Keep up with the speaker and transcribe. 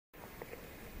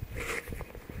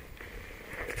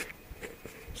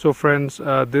So friends,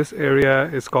 this area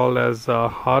is called as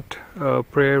Hart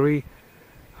Prairie,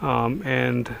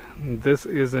 and this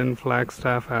is in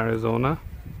Flagstaff, Arizona.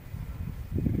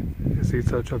 You see,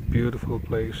 such a beautiful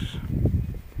place.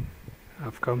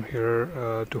 I've come here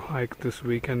to hike this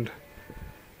weekend.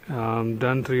 Done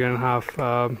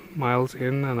 3.5 miles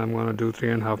in, and I'm going to do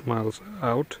 3.5 miles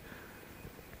out.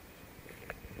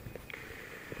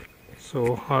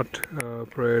 So Hart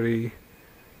Prairie,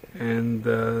 and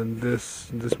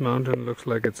this mountain looks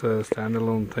like it's a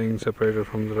standalone thing, separated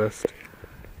from the rest.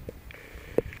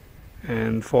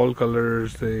 And fall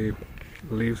colors, the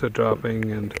leaves are dropping,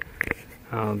 and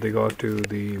they got to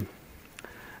the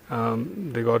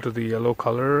yellow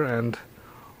color, and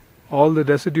all the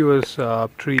deciduous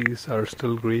trees are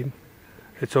still green.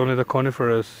 It's only the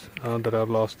coniferous that have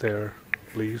lost their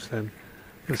leaves, and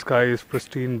the sky is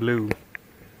pristine blue.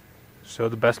 So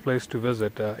the best place to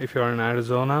visit, if you're in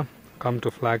Arizona, come to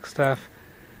Flagstaff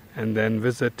and then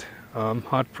visit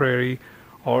Hart Prairie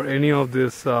or any of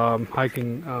this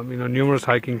hiking, numerous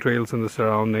hiking trails in the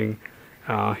surrounding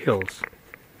hills.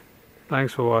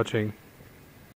 Thanks for watching.